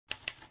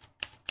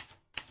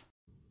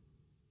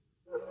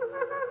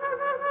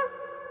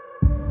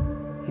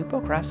You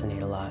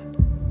procrastinate a lot,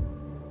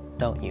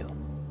 don't you?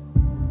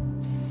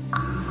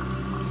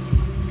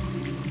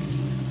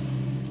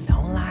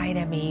 Don't lie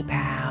to me,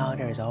 pal.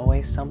 There's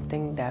always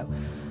something that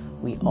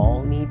we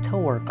all need to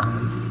work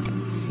on.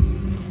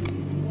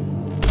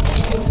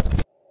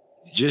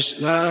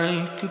 Just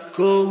like a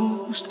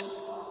ghost,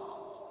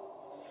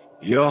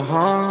 you're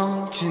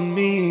haunting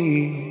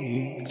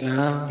me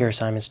down. Your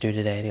assignment's due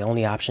today. The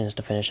only option is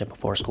to finish it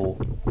before school.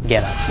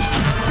 Get up.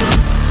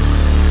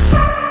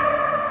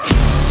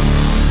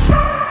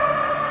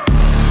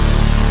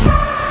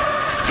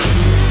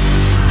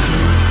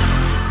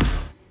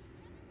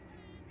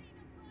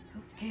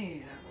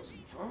 Okay, that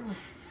wasn't fun.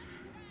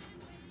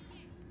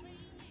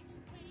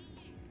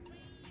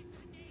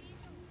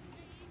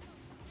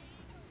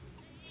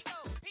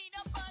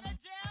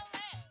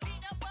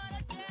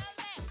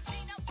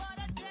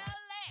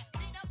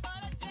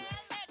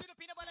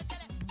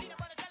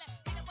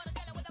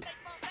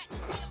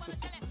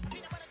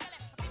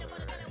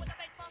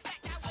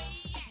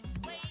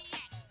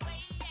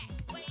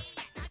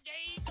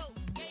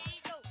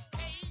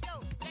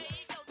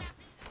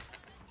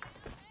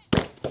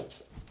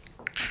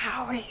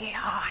 Hurry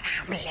on,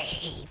 I'm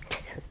late.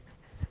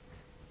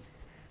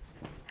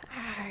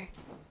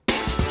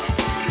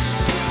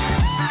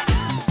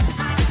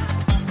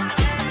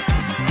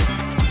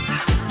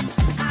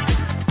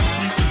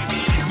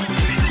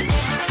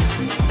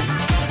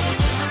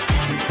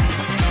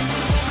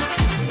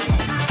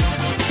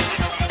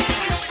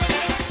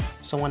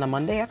 So on a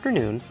Monday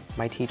afternoon,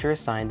 my teacher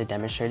assigned the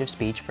demonstrative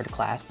speech for the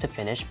class to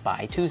finish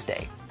by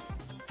Tuesday.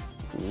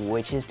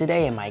 Which is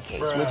today in my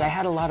case, which I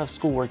had a lot of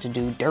schoolwork to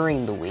do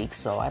during the week,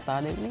 so I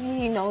thought it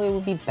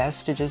would be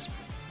best to just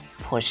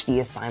push the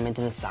assignment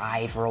to the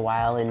side for a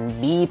while and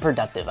be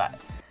productive.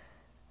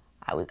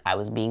 I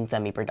was being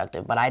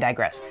semi-productive, but I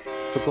digress.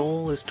 The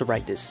goal is to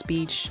write this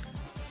speech,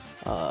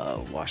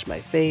 wash my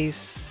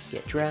face,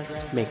 get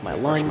dressed, make my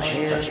lunch,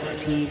 brush my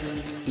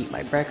teeth, eat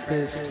my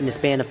breakfast in the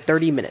span of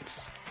 30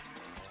 minutes.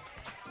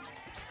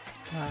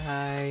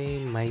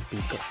 I might be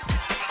good.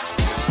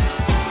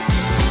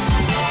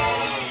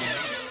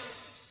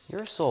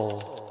 Your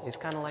soul is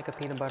kind of like a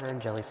peanut butter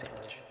and jelly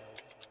sandwich.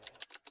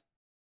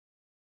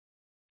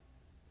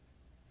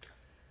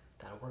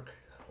 That'll work.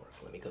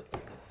 Let me go.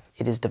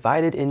 It is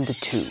divided into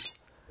two.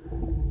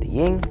 The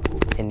yin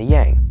and the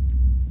yang.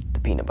 The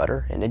peanut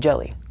butter and the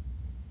jelly.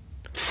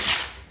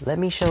 Let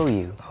me show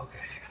you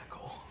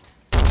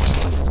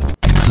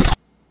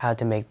how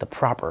to make the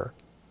proper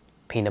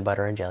peanut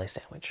butter and jelly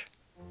sandwich.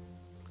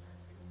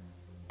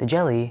 The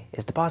jelly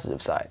is the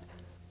positive side.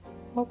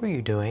 What were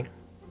you doing?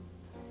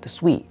 The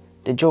sweet,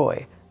 the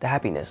joy, the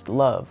happiness, the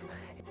love.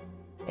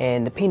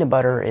 And the peanut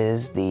butter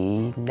is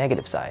the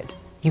negative side.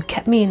 You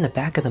kept me in the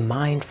back of the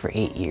mind for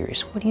 8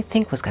 years. What do you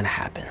think was gonna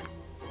happen?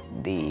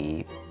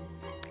 The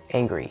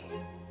angry,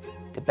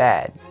 the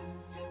bad,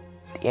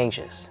 the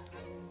anxious.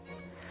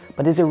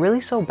 But is it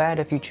really so bad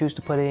if you choose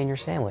to put it in your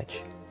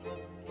sandwich?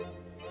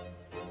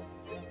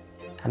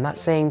 I'm not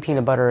saying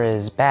peanut butter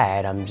is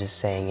bad, I'm just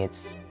saying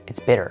it's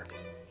bitter.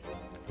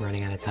 I'm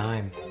running out of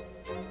time.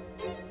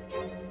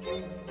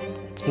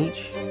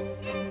 Speech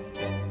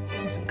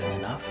isn't good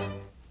enough.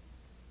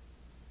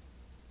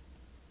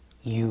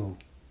 You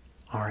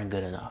aren't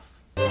good enough.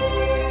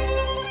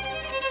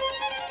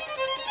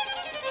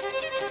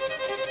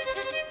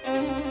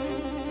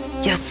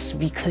 Yes,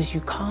 because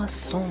you cause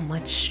so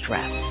much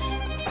stress.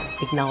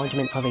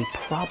 Acknowledgement of a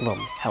problem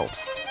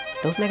helps.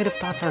 Those negative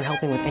thoughts aren't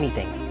helping with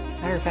anything.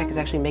 Matter of fact, it's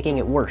actually making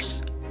it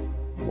worse.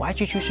 Why'd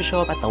you choose to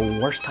show up at the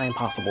worst time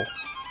possible?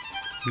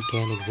 You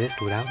can't exist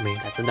without me.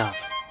 That's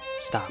enough.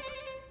 Stop.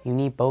 You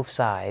need both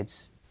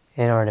sides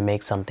in order to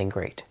make something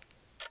great.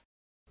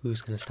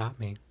 Who's gonna stop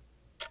me?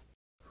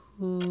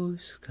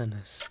 Who's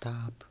gonna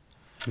stop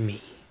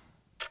me?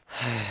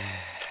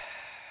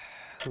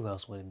 Who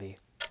else would it be?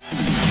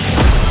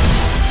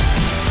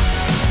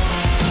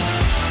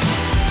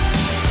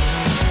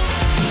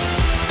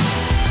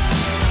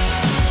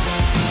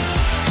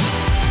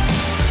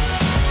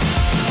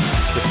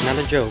 It's not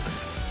a joke.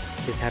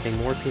 Is having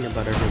more peanut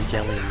butter than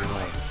jelly in your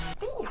life.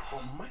 Oh,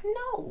 my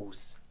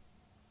nose.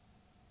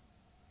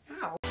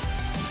 Ow.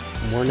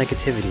 More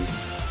negativity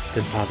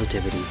than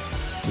positivity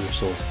in your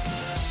soul.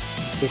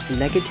 If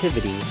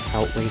negativity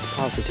outweighs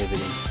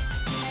positivity,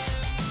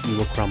 you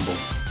will crumble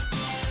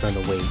from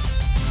the weight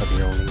of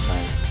your own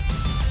anxiety.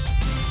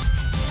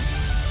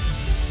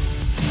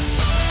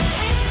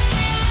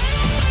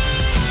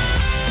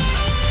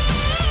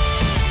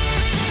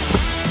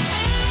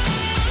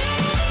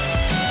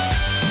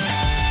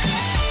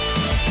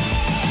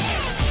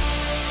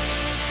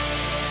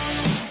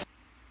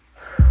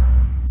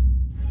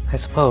 I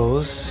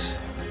suppose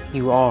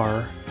you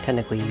are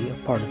technically a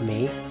part of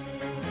me,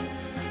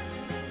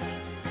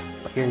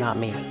 but you're not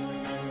me.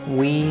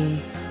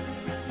 We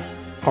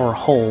are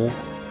whole,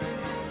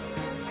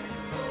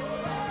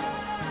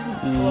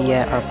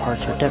 yet our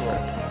parts are different.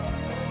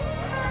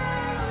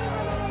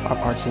 Our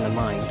parts in the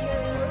mind,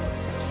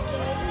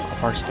 our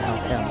parts to help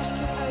him.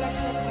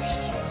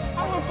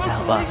 to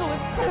help us.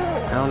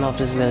 I don't know if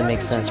this is gonna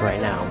make sense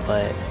right now,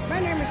 but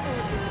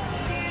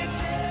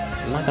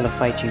I'm not gonna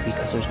fight you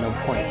because there's no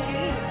point.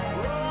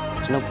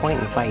 There's no point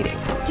in fighting.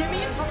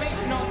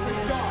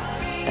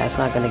 That's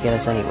not gonna get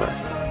us anywhere.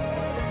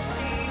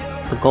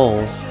 The goal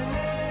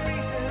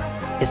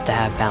is to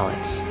have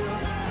balance.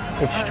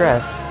 If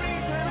stress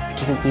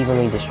isn't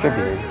evenly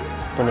distributed,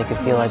 then it can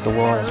feel like the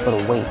world has put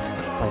a weight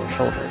on your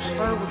shoulders.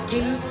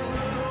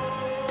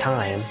 If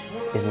time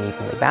isn't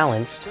evenly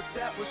balanced,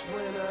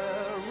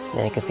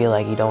 then it can feel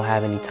like you don't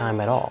have any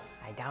time at all.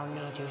 I don't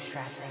need you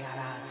stressing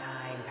about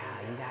time,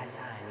 pal. You got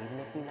time. Even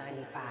if you're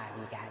 95,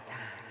 you got time.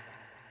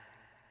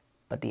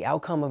 But the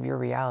outcome of your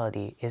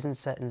reality isn't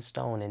set in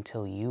stone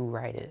until you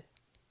write it.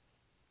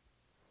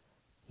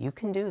 You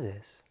can do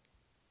this.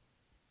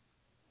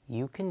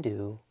 You can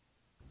do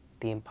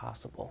the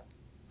impossible.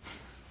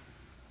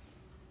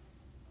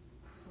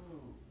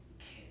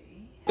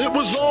 It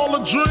was all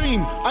a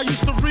dream. I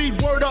used to read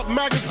Word Up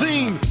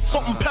magazine.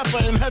 Salt and Pepper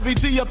and Heavy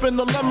D up in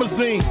the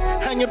limousine.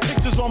 Hanging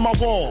pictures on my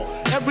wall.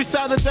 Every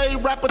Saturday,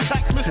 rap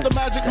attack Mr.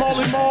 Magic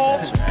Molly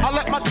Mall. I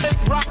let my tape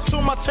rock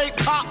till my tape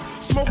pop.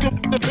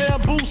 Smoking the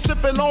bamboo,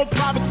 sipping on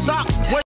private stock.